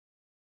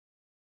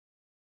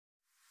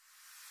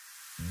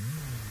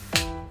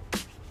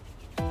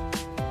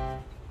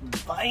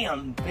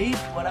Bam, babe.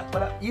 What up,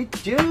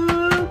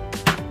 YouTube?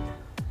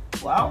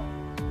 Well,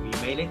 we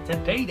made it to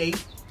payday.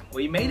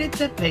 We made it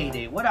to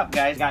payday. What up,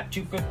 guys? Got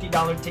two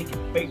 $50 tickets.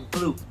 Big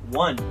blue.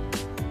 One. $300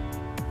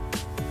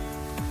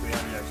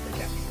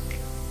 ticket.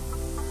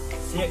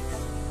 Six.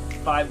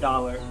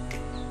 $5.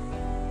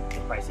 The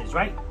price is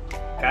right.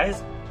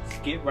 Guys, let's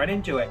get right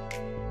into it.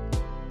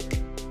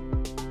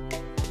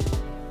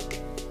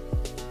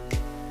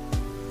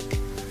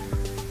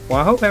 Well,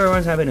 I hope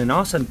everyone's having an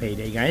awesome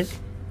payday, guys.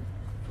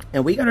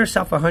 And we got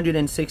ourselves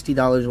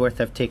 $160 worth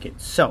of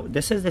tickets. So,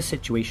 this is the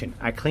situation.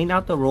 I cleaned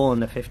out the roll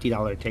on the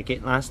 $50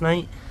 ticket last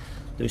night.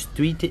 There's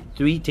three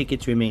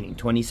tickets remaining.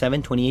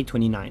 27, 28,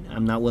 29.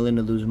 I'm not willing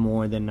to lose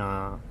more than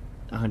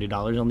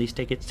 $100 on these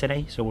tickets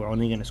today. So, we're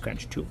only going to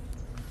scratch two.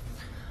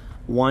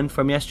 One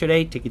from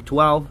yesterday, ticket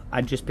 12.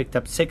 I just picked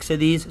up 6 of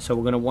these. So,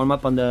 we're going to warm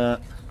up on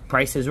the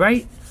Price is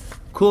Right.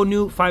 Cool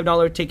new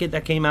 $5 ticket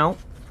that came out.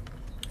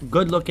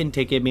 Good looking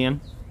ticket, man.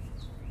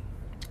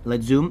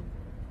 Let's zoom.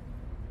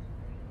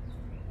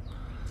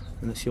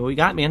 And let's see what we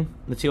got, man.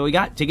 Let's see what we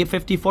got. Ticket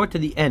 54 to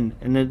the end.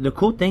 And the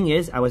cool thing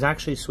is, I was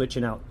actually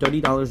switching out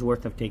 $30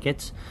 worth of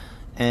tickets.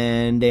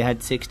 And they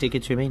had 6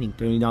 tickets remaining.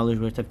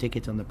 $30 worth of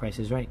tickets on the Price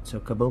is Right. So,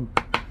 kaboom.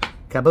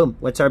 Kaboom.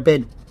 What's our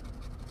bid?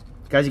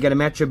 Guys, you got to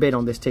match your bid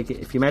on this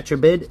ticket. If you match your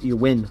bid, you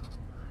win.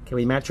 Can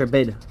we match our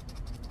bid?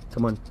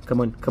 Come on.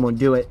 Come on. Come on.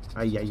 Do it.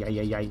 Ay, ay, ay,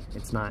 ay, ay.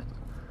 It's not.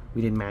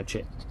 We didn't match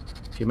it.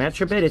 If you match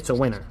your bid, it's a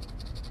winner.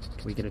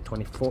 Can we get a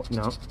 24?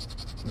 No.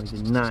 We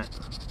did not.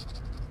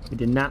 We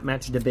did not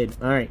match the bid.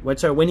 Alright,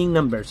 what's our winning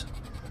numbers?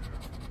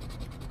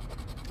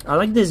 I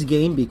like this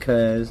game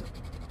because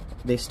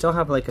they still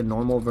have like a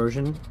normal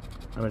version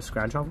of a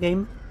scratch-off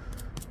game.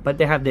 But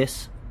they have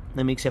this.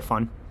 That makes it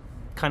fun.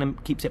 Kind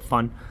of keeps it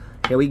fun.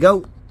 Here we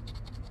go.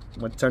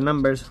 What's our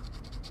numbers?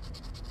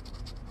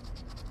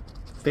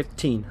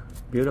 15.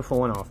 Beautiful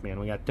one off, man.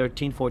 We got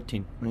 13,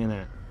 14. Look at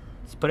that.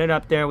 Let's put it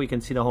up there. We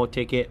can see the whole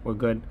ticket. We're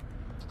good.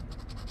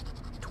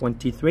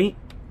 23.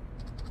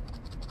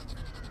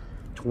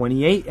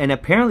 28. And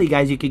apparently,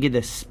 guys, you could get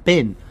the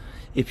spin.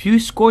 If you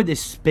score this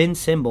spin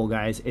symbol,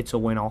 guys, it's a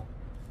win-all.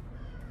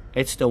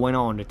 It's the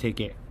win-all on the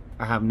ticket.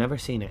 I have never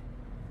seen it.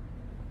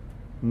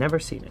 Never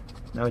seen it.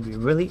 That would be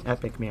really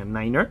epic, man.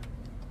 Niner.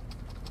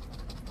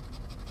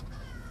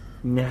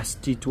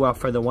 Nasty 12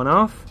 for the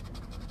one-off.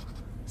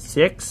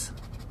 6.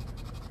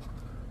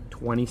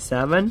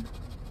 27.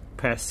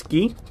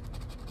 Pesky.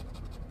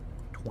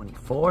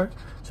 24.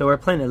 So we're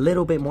playing a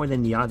little bit more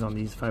than the odds on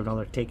these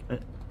 $5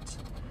 tickets.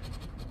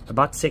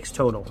 About 6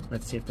 total.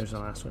 Let's see if there's a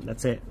last one.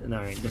 That's it.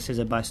 Alright, this is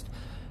a bust.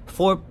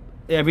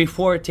 Every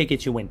 4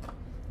 tickets you win.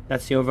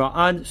 That's the overall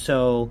odds.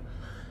 So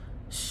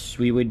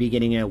we would be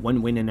getting a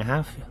 1 win and a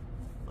half.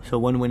 So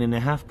 1 win and a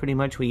half, pretty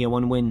much. We get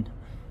 1 win.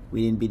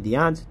 We didn't beat the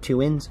odds. 2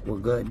 wins. We're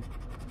good.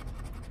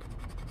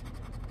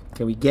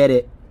 Can we get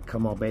it?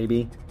 Come on,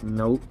 baby.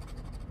 Nope.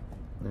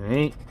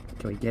 Alright.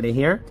 Can we get it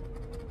here?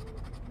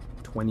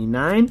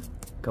 29.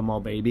 Come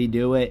on, baby.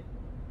 Do it.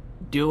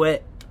 Do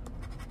it.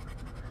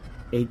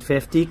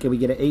 850. Can we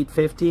get an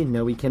 850?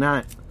 No, we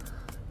cannot.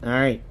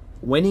 Alright.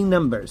 Winning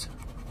numbers.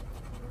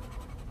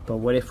 But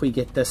what if we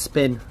get the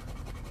spin?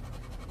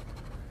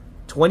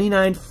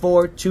 29,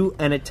 4, 2,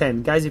 and a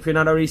 10. Guys, if you're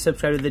not already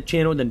subscribed to the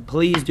channel, then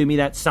please do me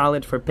that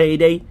solid for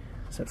payday.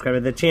 Subscribe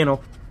to the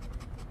channel.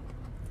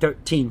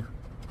 13.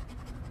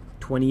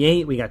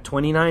 28. We got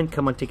 29.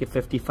 Come on, ticket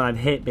 55.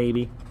 Hit,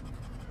 baby.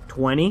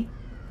 20.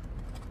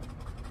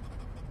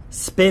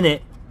 Spin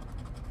it.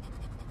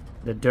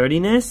 The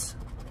dirtiness.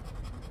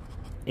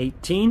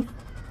 18.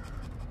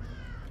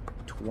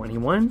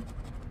 21.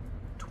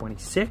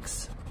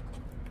 26.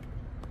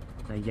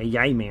 Ay, ay,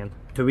 ay, man.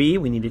 3.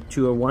 We needed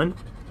 2 or 1.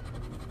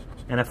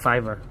 And a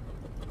 5er.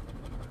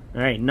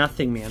 Alright,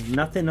 nothing, man.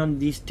 Nothing on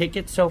these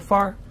tickets so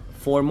far.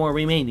 4 more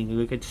remaining.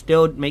 We could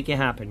still make it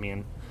happen,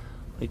 man.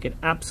 We could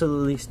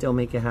absolutely still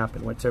make it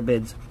happen. What's our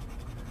bids?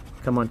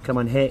 Come on, come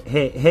on. Hit,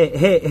 hit, hit,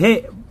 hit,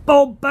 hit.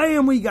 Boom,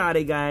 bam, we got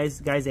it, guys.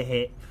 Guys, a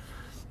hit.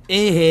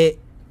 It hit.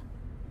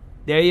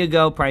 There you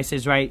go. Price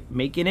is Right.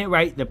 Making it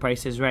right. The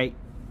Price is Right.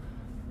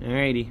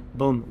 Alrighty.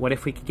 Boom. What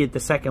if we could get the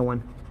second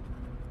one?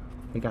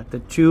 We got the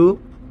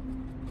 2.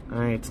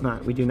 Alright, it's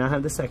not. We do not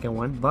have the second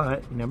one,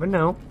 but you never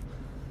know.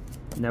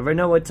 Never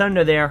know what's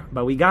under there,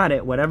 but we got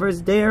it.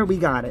 Whatever's there, we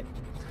got it.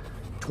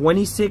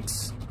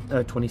 26.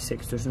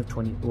 26. There's no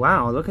 20.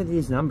 Wow, look at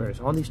these numbers.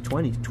 All these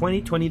 20s.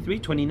 20, 23,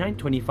 29,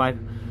 25.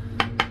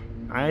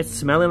 Alright, it's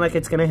smelling like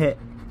it's going to hit.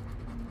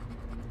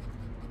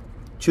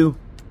 2.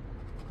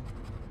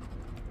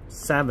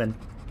 7.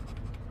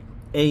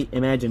 8.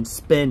 Imagine.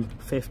 Spin.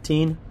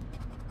 15.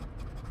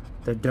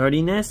 The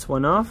dirtiness.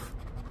 1 off.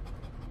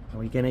 Are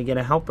we going to get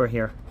a helper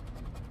here?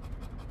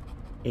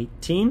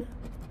 18.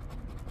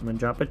 I'm going to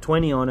drop a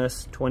 20 on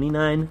us.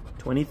 29.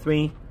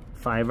 23.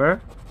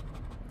 5er.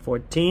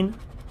 14.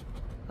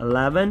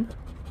 11.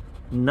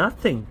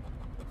 Nothing.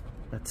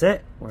 That's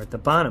it. We're at the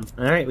bottom.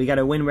 Alright, we got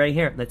a win right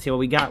here. Let's see what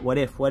we got. What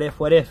if, what if,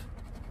 what if?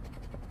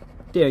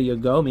 There you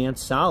go, man.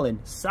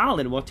 Solid.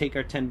 Solid. We'll take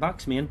our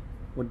 $10, man.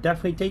 We'll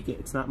definitely take it.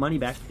 It's not money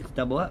back. It's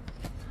double up.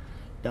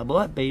 Double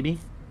up, baby.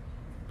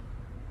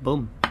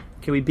 Boom.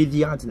 Can we beat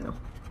the odds now?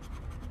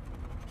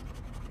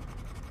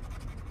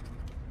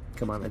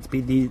 Come on, let's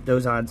beat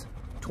those odds.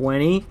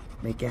 20.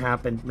 Make it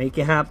happen. Make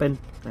it happen.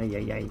 Ay,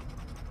 ay, ay.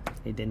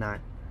 It did not.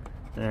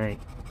 Alright.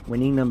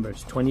 Winning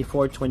numbers.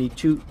 24,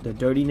 22. The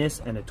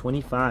dirtiness and a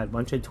 25.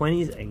 Bunch of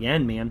 20s.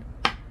 Again, man.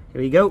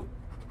 Here we go.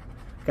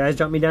 Guys,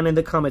 drop me down in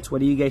the comments.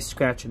 What are you guys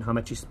scratching? How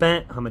much you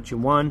spent? How much you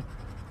won?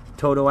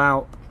 Total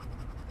out.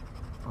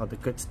 All the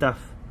good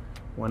stuff.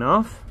 1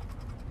 off.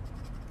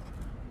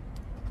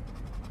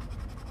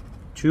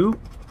 2.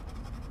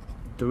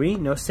 3.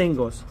 No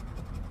singles.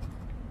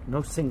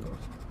 No singles.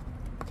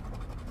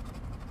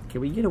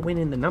 Can we get a win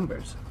in the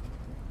numbers?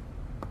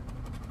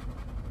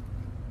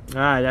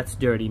 Ah, that's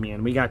dirty,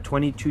 man. We got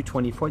 22,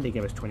 24. They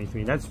gave us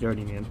 23. That's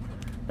dirty, man.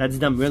 That's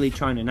them really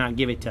trying to not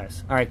give it to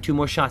us. All right, 2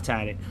 more shots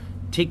at it.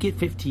 Ticket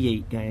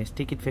 58, guys.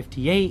 Ticket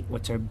 58.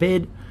 What's our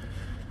bid?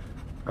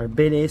 Our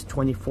bid is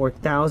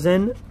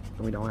 24,000.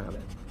 We don't have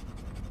it.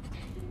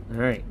 All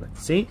right,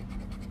 let's see.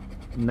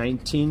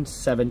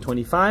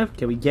 19,725.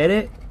 Can we get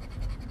it?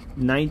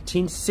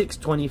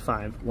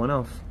 19,625. 1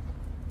 off.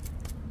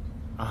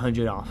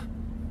 100 off.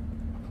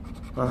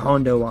 A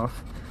Hondo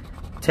off.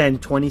 10,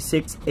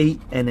 26,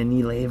 8, and an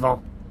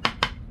E-Level.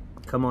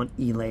 Come on,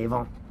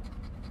 E-Level.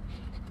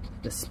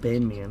 The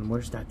spin, man.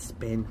 Where's that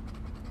spin?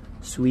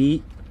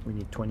 Sweet. We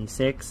need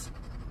 26.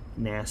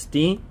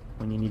 Nasty.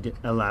 When you need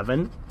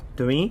 11.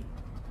 3.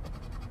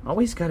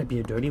 Always got to be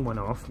a dirty 1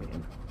 off,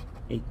 man.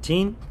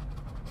 18.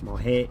 Come on,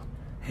 hit.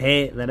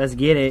 Hit. Let us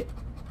get it.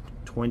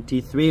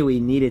 23. We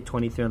needed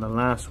 23 on the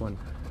last one.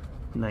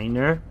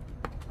 9er.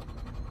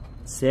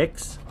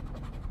 6.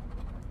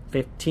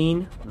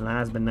 15.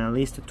 Last but not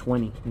least, a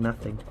 20.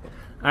 Nothing.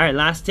 Alright,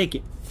 last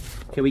ticket.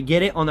 Can we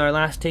get it on our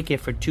last ticket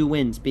for 2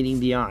 wins, beating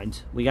the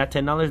odds? We got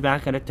 $10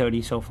 back out of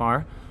 30 so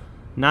far.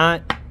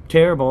 Not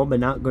terrible, but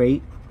not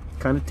great.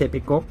 Kind of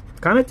typical.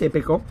 Kind of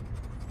typical.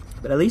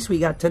 But at least we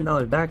got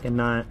 $10 back and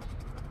not...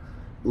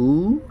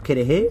 Ooh, could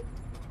it hit?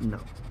 No.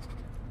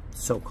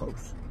 So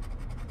close.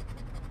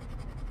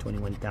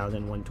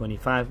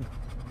 21,125.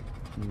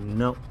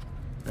 No.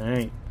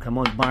 Alright, come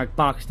on, Bark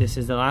Box. This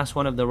is the last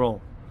one of the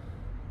roll.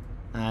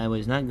 I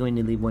was not going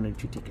to leave 1 or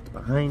 2 tickets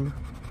behind.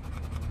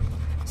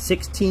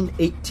 16,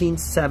 18,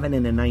 7,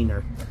 and a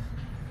 9er.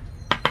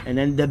 And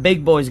then the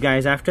big boys,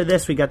 guys. After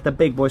this, we got the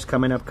big boys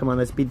coming up. Come on,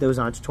 let's beat those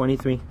odds.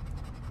 23.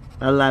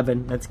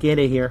 11. Let's get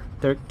it here.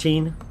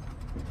 13.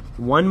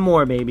 1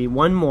 more, baby.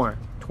 1 more.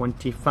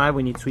 25.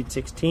 We need Sweet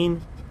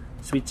 16.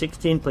 Sweet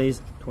 16,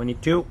 please.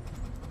 22.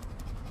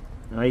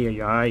 Ay,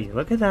 ay, ay.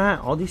 Look at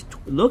that. All these.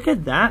 Look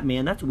at that,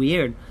 man. That's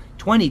weird.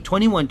 20,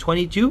 21,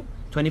 22,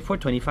 24,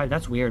 25.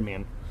 That's weird,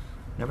 man.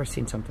 Never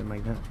seen something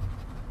like that.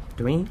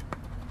 3.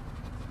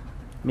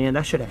 Man,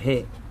 that should have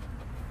hit.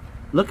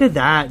 Look at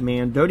that,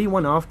 man. Dirty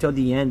 1 off till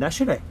the end. That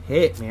should have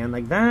hit, man.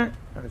 Like that.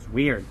 That was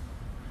weird.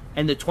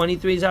 And the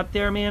 23's up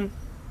there, man.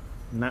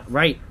 Not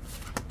right.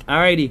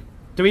 Alrighty.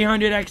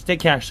 300x to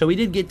cash. So we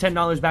did get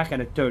 $10 back out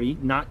of 30.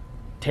 Not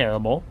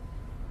terrible.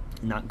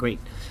 Not great.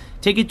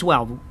 Ticket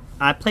 12.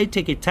 I played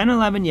ticket 10,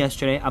 11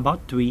 yesterday. I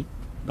bought 3.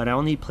 But I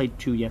only played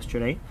 2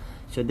 yesterday.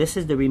 So this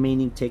is the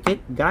remaining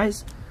ticket.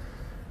 Guys,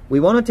 we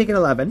want to ticket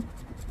 11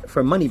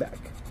 for Moneyback.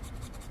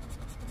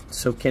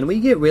 So can we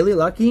get really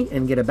lucky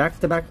and get a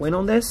back-to-back win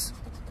on this?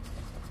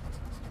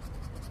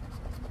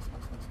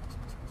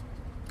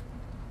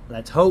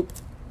 Let's hope.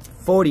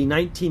 40,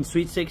 19,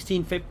 Sweet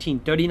 16, 15,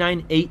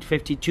 39, 8,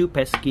 52,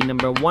 pesky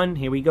number 1.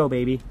 Here we go,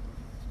 baby.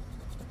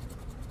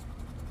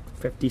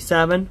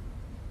 57.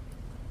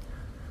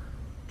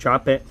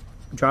 Drop it.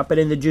 Drop it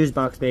in the juice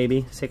box,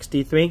 baby.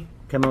 63.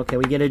 Come on, can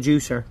we get a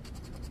juicer?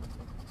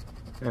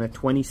 And a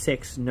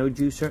 26. No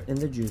juicer in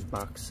the juice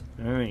box.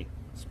 Alright.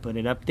 Let's put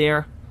it up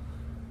there.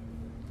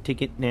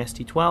 Ticket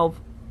nasty 12.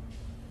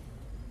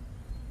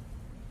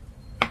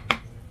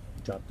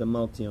 Drop the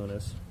multi on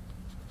us.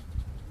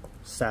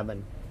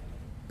 7.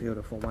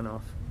 Beautiful. 1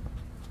 off.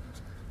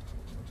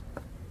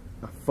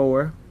 A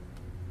 4.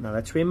 Now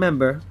let's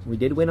remember, we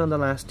did win on the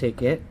last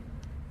ticket.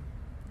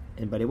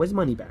 But it was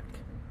money back.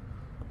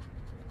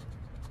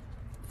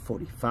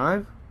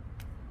 45.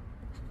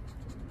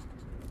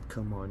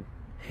 Come on.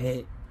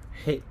 Hit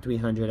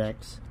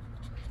 300x.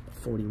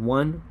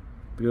 41.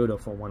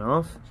 Beautiful. 1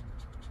 off.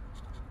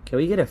 Can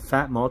we get a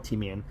fat multi,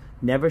 man?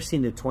 Never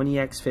seen the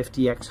 20x,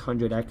 50x,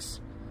 100x,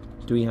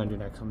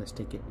 300x on this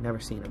ticket. Never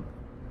seen them.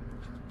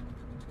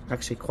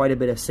 Actually, quite a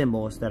bit of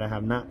symbols that I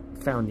have not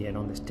found yet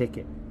on this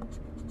ticket.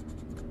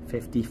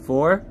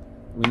 54.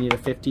 We need a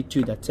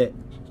 52. That's it.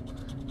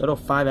 Little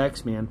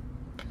 5x, man.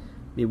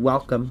 Be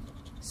welcome.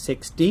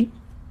 60.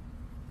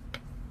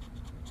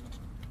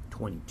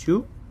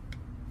 22.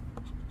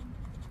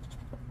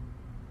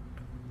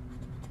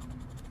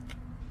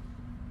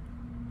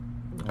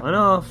 1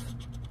 off.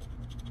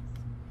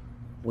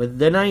 With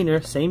the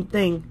 9er, same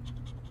thing.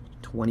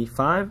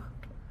 25.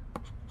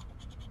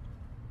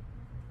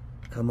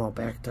 Come on,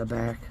 back to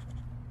back.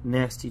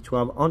 Nasty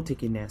 12. On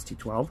ticket nasty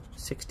 12.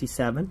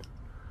 67.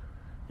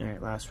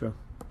 Alright, last row.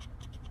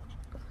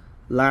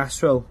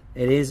 Last row.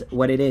 It is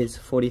what it is.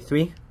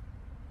 43.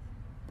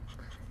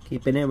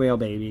 Keeping it real,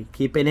 baby.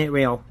 Keeping it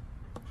real.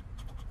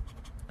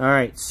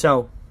 Alright,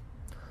 so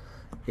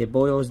it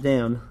boils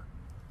down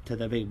to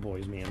the big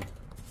boys, man.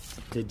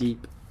 The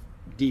deep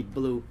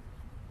blue.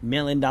 $1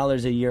 million a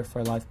year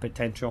for life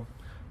potential.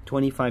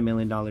 $25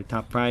 million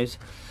top prize.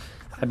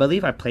 I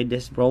believe I played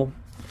this roll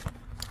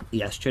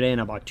yesterday and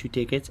I bought 2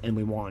 tickets and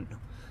we won.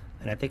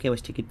 And I think it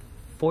was ticket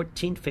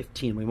 14,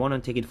 15. We won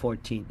on ticket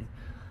 14.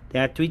 They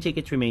had 3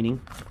 tickets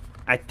remaining.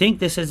 I think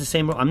this is the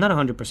same roll. I'm not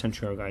 100%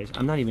 sure, guys.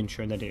 I'm not even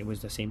sure that it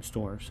was the same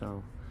store.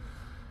 So,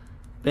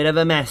 bit of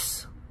a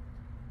mess.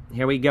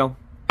 Here we go.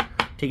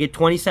 Ticket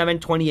 27,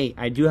 28.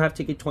 I do have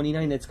ticket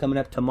 29 that's coming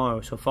up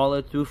tomorrow. So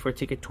follow through for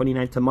ticket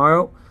 29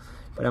 tomorrow.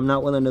 But I'm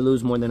not willing to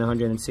lose more than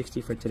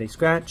 160 for today's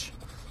scratch.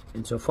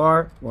 And so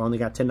far, we only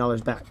got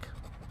 $10 back.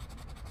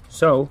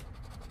 So,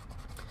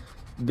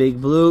 Big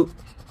Blue,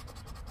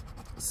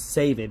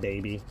 save it,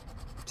 baby.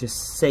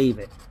 Just save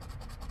it.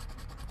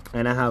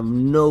 And I have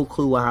no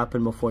clue what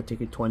happened before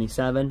ticket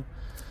 27.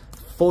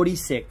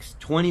 46,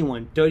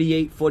 21,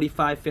 38,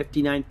 45,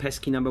 59,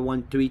 pesky number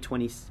 1, 3,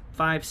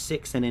 25,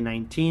 6, and a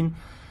 19.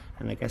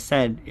 And like I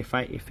said, if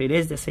it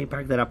is the same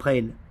pack that I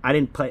played, I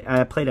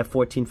played at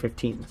 14,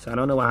 15. So I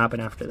don't know what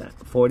happened after that.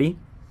 40,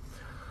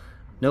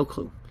 no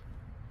clue.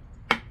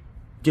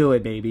 Do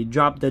it, baby.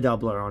 Drop the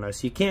doubler on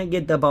us. You can't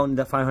get the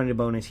 500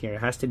 bonus here.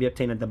 It has to be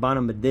obtained at the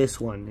bottom, but this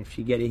one, if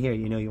you get it here,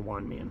 you know you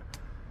won, man.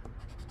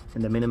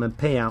 And the minimum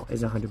payout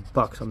is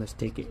 $100 on this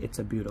ticket. It's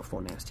a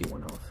beautiful, nasty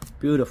one off.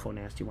 Beautiful,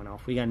 nasty one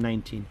off. We got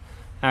 19.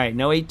 All right,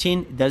 no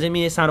 18. Doesn't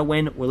mean it's not a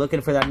win. We're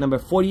looking for that number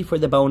 40 for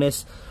the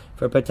bonus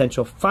for a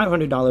potential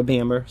 $500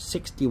 bammer.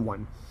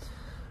 61.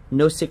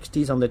 No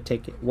 60s on the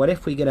ticket. What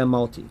if we get a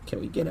multi?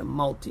 Can we get a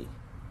multi?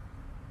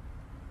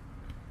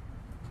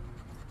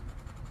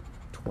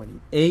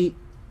 28.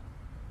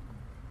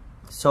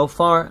 So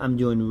far, I'm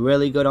doing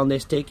really good on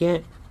this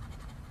ticket.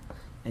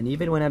 And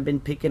even when I've been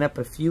picking up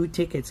a few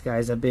tickets,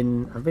 guys, I've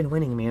been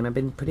winning, man. I've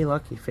been pretty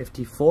lucky.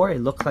 54. It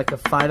looked like a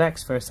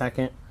 5x for a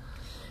second.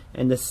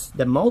 And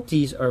the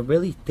multis are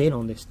really thin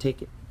on this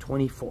ticket.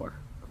 24.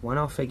 One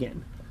off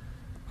again.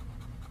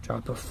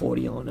 Drop a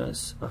 40 on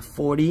us. A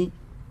 40.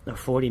 A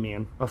 40,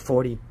 man. A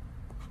 40.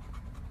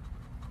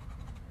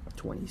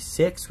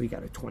 26. We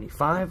got a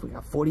 25. We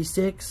got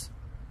 46.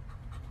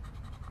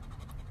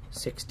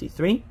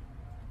 63.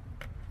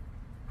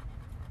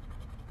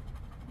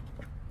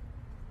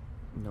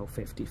 No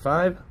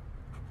 55.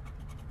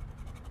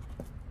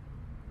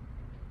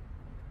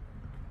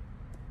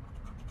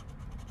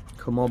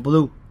 Come on,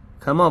 Blue.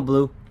 Come on,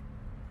 Blue.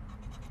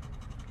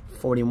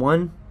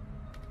 41.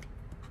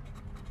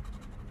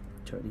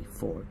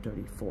 34,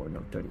 34,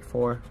 no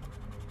 34.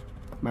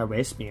 My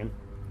wrist, man.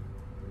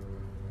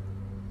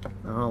 I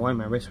don't know why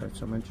my wrist hurts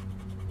so much.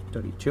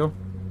 32.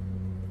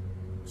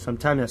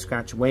 Sometimes I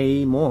scratch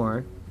way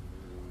more,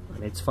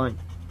 and it's fine.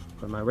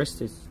 But my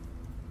wrist is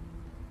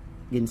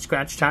getting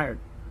scratch tired.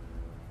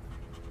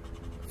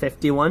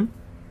 51.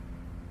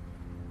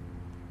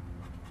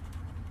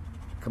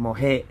 Come on,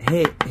 hit,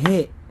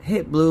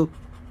 Blue.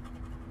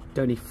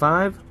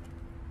 35.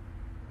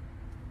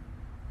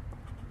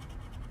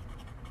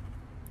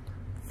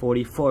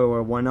 44,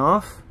 we're one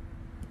off.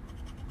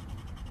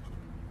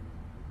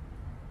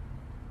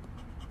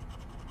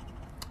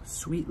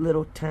 Sweet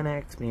little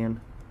 10x,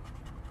 man.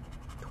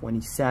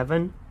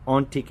 27.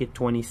 On ticket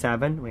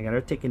 27. We got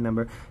our ticket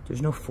number.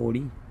 There's no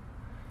 40.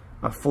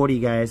 A 40,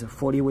 guys. A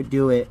 40 would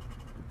do it.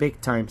 Big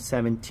time.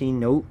 17.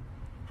 Nope.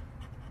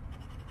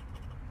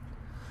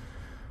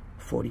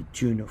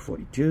 42. No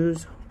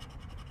 42s.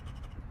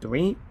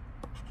 3.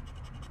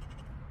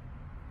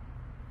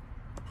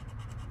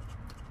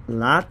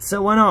 Lots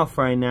of one off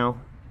right now.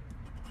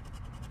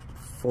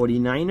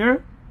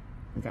 49er.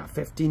 We got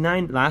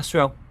 59. Last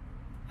row.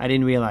 I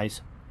didn't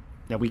realize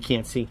that we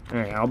can't see.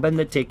 Alright, I'll bend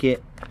the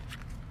ticket.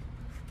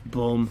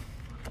 Boom.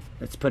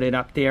 Let's put it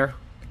up there.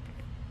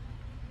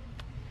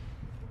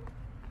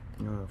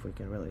 I don't know if we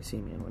can really see,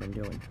 man, what I'm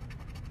doing.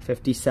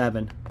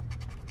 57.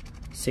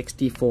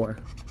 64.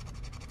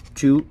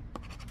 2.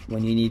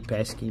 When you need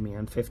pesky,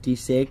 man.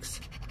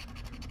 56.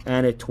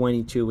 And a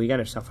 22. We got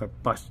ourselves a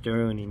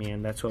busteroni,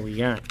 man. That's what we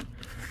got.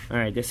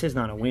 Alright, this is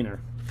not a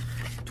winner.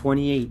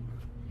 28.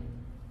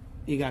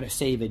 You gotta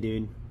save it,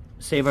 dude.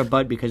 Save our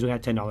butt because we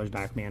got $10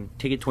 back, man.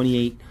 Ticket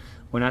 28.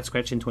 We're not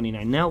scratching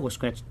 29 now. We'll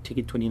scratch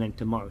ticket 29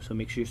 tomorrow. So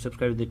make sure you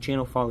subscribe to the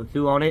channel. Follow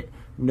through on it.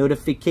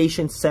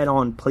 Notification set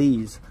on,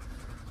 please.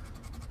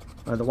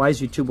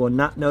 Otherwise, YouTube will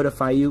not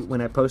notify you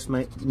when I post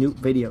my new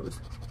videos.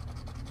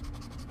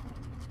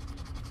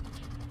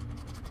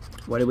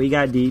 What do we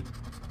got, Deep?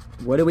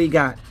 What do we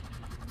got?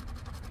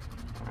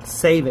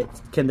 Save it.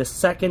 Can the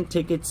second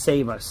ticket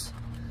save us?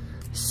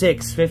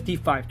 6,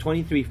 55,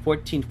 23,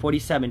 14,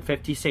 47,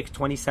 56,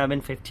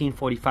 27, 15,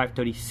 45,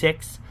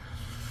 36.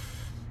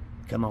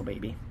 Come on,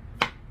 baby.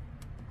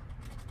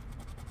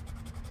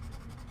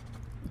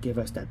 Give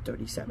us that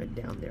 37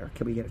 down there.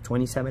 Can we get a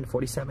 27,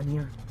 47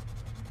 here?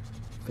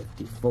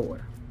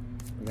 54.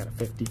 We got a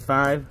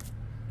 55.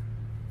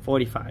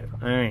 45.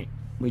 Alright.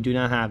 We do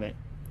not have it.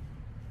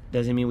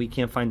 Doesn't mean we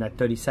can't find that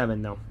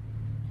 37 though.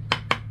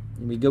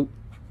 Here we go.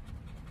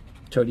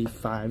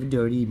 35.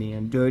 Dirty,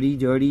 man. Dirty,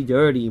 dirty,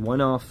 dirty. One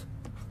off.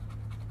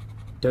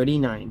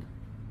 39.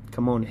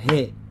 Come on,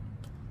 hit.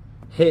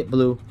 Hit,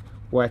 blue.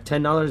 We're at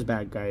 $10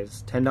 back,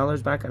 guys.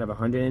 $10 back out of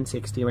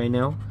 160 right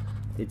now.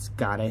 It's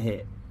gotta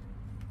hit.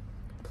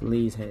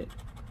 Please hit.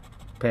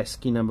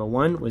 Pesky number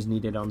 1 was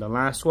needed on the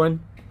last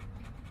one.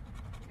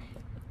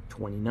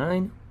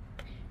 29.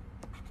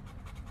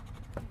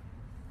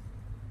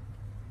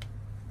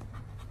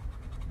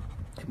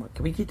 Come on,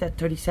 can we get that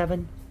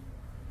 37?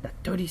 That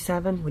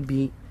 37 would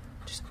be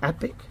just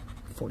epic.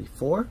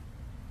 44.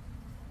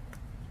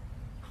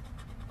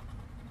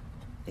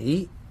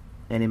 8.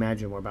 And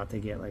imagine we're about to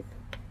get like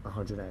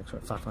 100x or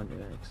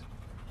 500x.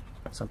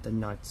 Something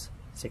nuts.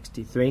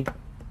 63.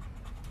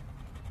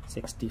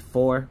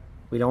 64.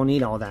 We don't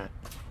need all that.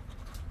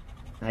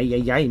 Ay,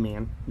 ay, ay,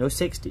 man. No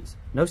 60s.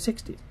 No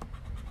 60s.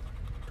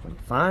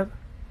 25.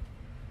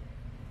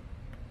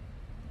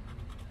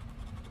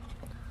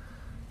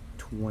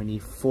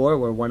 24.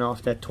 We're one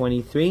off that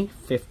 23.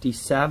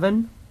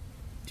 57.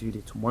 Dude,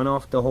 it's one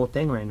off the whole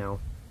thing right now.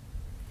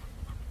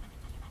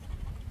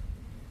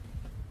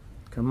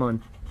 Come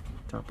on.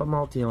 Drop a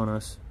multi on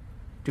us.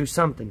 Do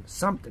something.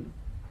 Something.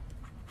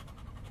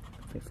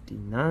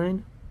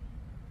 59.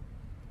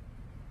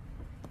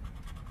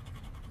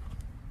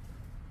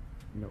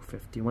 No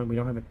 51. We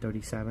don't have a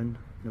 37.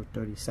 No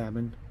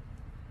 37.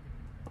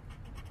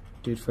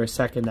 Dude, for a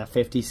second, that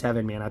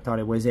 57, man, I thought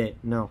it was it.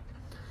 No.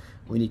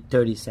 We need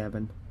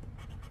 37.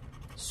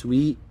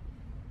 Sweet.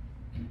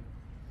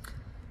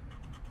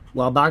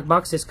 Well, Black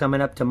Box is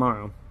coming up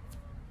tomorrow.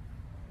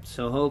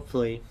 So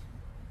hopefully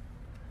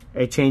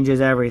it changes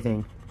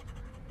everything.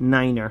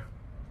 Niner.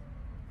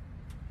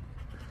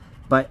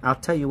 But I'll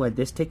tell you what,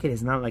 this ticket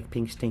is not like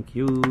Pink Stink.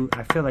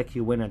 I feel like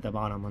you win at the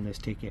bottom on this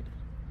ticket.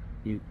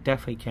 You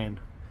definitely can.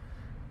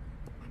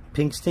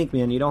 Pink Stink,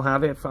 man, you don't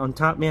have it on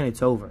top, man,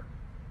 it's over.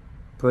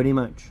 Pretty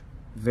much.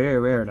 Very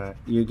rare that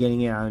you're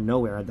getting it out of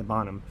nowhere at the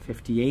bottom.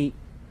 58.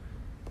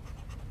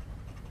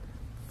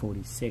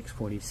 46,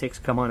 46.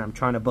 Come on, I'm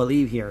trying to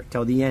believe here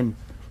till the end.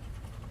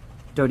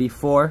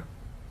 34.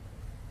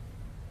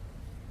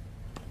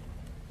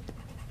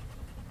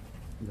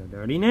 The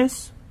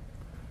dirtiness.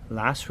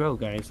 Last row,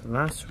 guys.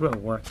 Last row.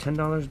 We're at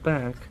 $10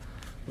 back.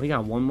 We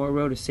got one more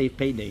row to save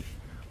payday.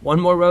 One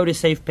more row to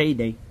save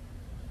payday.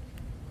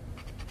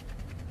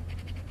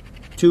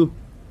 2.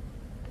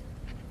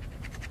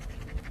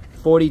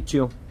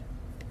 42.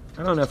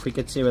 I don't know if we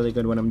could see really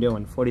good what I'm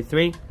doing.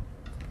 43.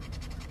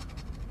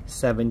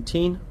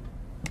 17.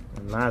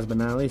 And last but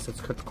not least,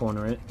 let's cut the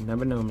corner it. You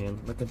never know, man.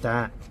 Look at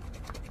that.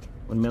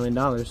 $1 million.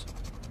 $1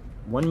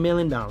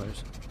 million.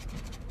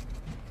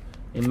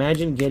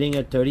 Imagine getting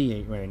a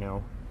 38 right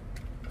now.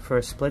 For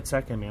a split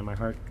second, man, my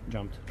heart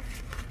jumped.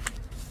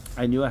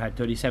 I knew I had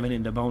 37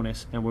 in the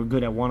bonus, and we're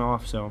good at one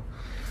off, so.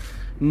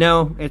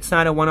 No, it's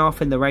not a one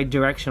off in the right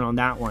direction on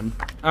that one.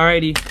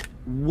 Alrighty.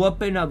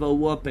 Whooping of a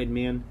whooping,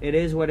 man. It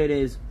is what it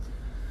is.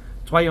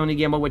 That's why you only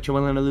gamble what you're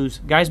willing to lose.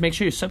 Guys, make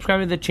sure you subscribe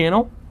to the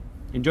channel.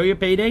 Enjoy your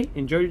payday.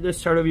 Enjoy the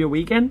start of your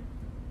weekend.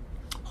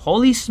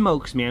 Holy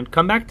smokes, man.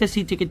 Come back to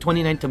see ticket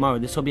 29 tomorrow.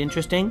 This will be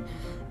interesting.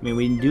 I mean,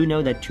 we do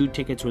know that 2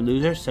 tickets were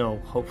losers, so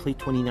hopefully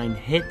 29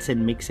 hits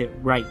and makes it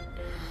right.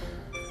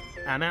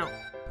 I'm out.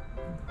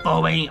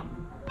 Oh, bam.